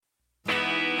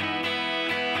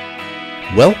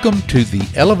Welcome to the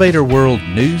Elevator World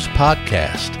News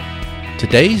Podcast.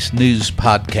 Today's news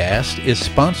podcast is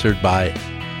sponsored by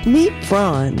Meet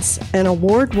Franz, an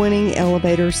award-winning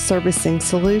elevator servicing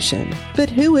solution. But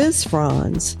who is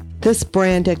Franz? This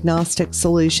brand-agnostic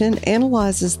solution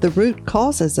analyzes the root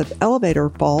causes of elevator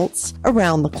faults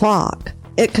around the clock.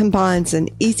 It combines an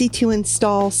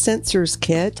easy-to-install sensors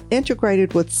kit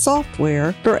integrated with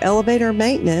software for elevator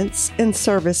maintenance and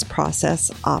service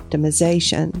process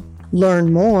optimization.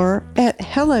 Learn more at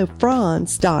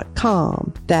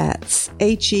hellofranz.com. That's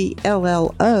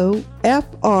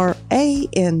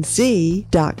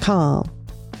HELLOFRANZ.com.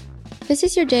 This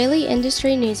is your daily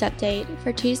industry news update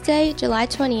for Tuesday, July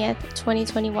 20th,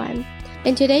 2021.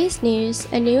 In today's news,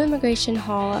 a new immigration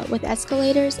hall with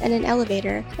escalators and an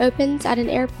elevator opens at an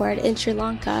airport in Sri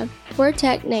Lanka.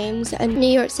 WordTech names a New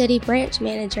York City branch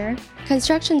manager.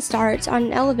 Construction starts on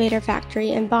an elevator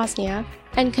factory in Bosnia.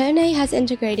 And Kone has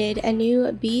integrated a new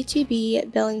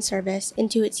B2B billing service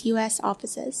into its U.S.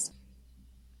 offices.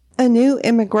 A new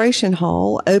immigration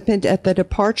hall opened at the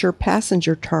departure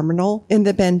passenger terminal in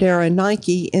the Bandara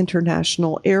Nike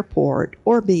International Airport,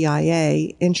 or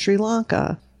BIA, in Sri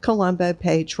Lanka, Colombo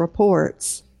Page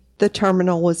reports. The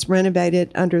terminal was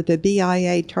renovated under the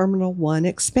BIA Terminal 1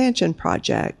 expansion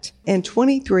project, and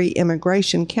 23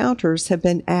 immigration counters have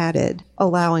been added,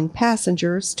 allowing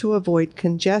passengers to avoid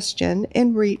congestion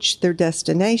and reach their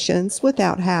destinations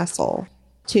without hassle.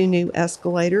 2 new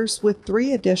escalators with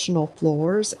 3 additional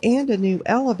floors and a new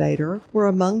elevator were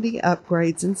among the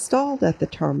upgrades installed at the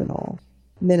terminal.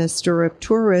 Minister of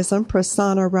Tourism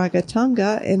Prasanna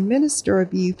Ragatunga and Minister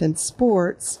of Youth and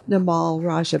Sports Namal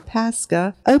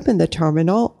Rajapaksa opened the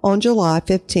terminal on July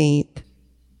 15th.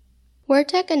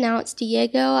 WordTech announced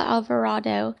Diego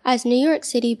Alvarado as New York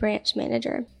City branch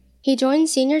manager. He joined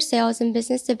Senior Sales and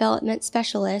Business Development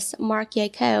Specialist Mark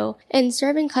Yako in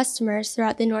serving customers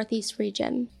throughout the Northeast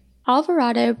region.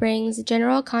 Alvarado brings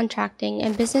general contracting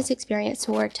and business experience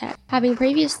to WordTech, having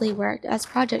previously worked as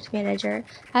project manager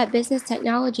at business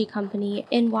technology company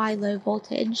NY Low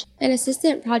Voltage and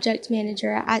assistant project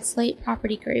manager at Slate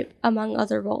Property Group, among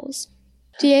other roles.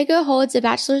 Diego holds a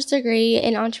bachelor's degree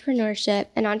in entrepreneurship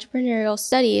and entrepreneurial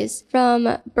studies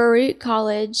from Baruch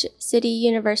College, City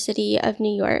University of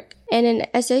New York, and an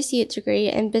associate degree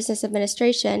in business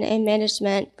administration and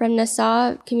management from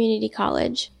Nassau Community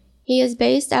College. He is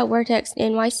based at WordTech's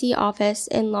NYC office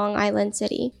in Long Island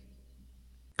City.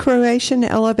 Croatian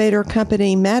elevator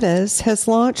company Metas has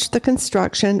launched the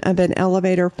construction of an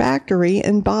elevator factory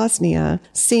in Bosnia,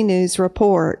 CNews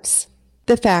reports.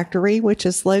 The factory, which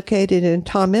is located in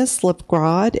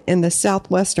Tomislavgrad in the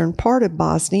southwestern part of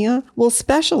Bosnia, will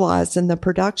specialize in the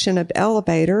production of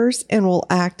elevators and will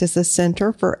act as a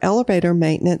center for elevator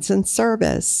maintenance and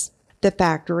service. The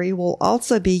factory will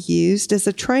also be used as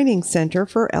a training center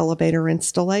for elevator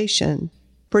installation.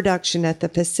 Production at the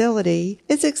facility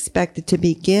is expected to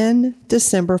begin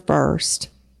December 1st.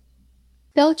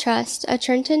 BillTrust, a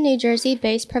Trenton, New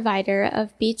Jersey-based provider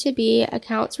of B2B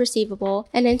accounts receivable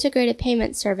and integrated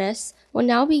payment service, will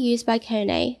now be used by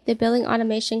Kone, the billing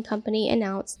automation company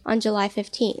announced on July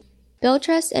 15th.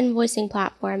 BillTrust's invoicing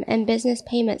platform and business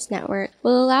payments network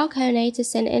will allow Kone to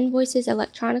send invoices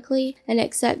electronically and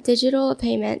accept digital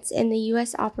payments in the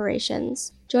U.S.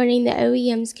 operations, joining the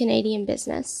OEM's Canadian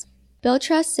business.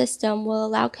 BillTrust's system will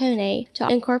allow Kone to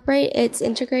incorporate its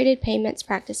integrated payments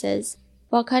practices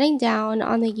while cutting down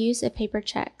on the use of paper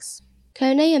checks.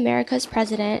 Kone America's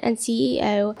president and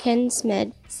CEO Ken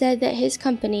Smid said that his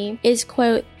company is,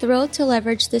 quote, thrilled to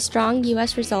leverage the strong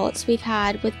U.S. results we've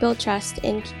had with BillTrust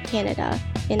in Canada,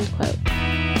 end quote.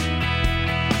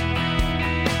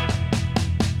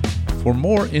 For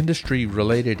more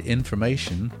industry-related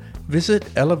information, visit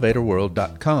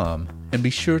elevatorworld.com and be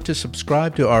sure to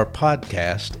subscribe to our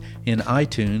podcast in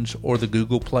iTunes or the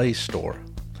Google Play Store.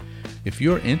 If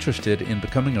you're interested in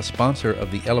becoming a sponsor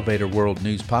of the Elevator World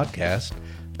News Podcast,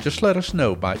 just let us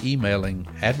know by emailing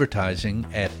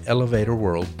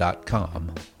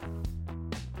advertising@elevatorworld.com.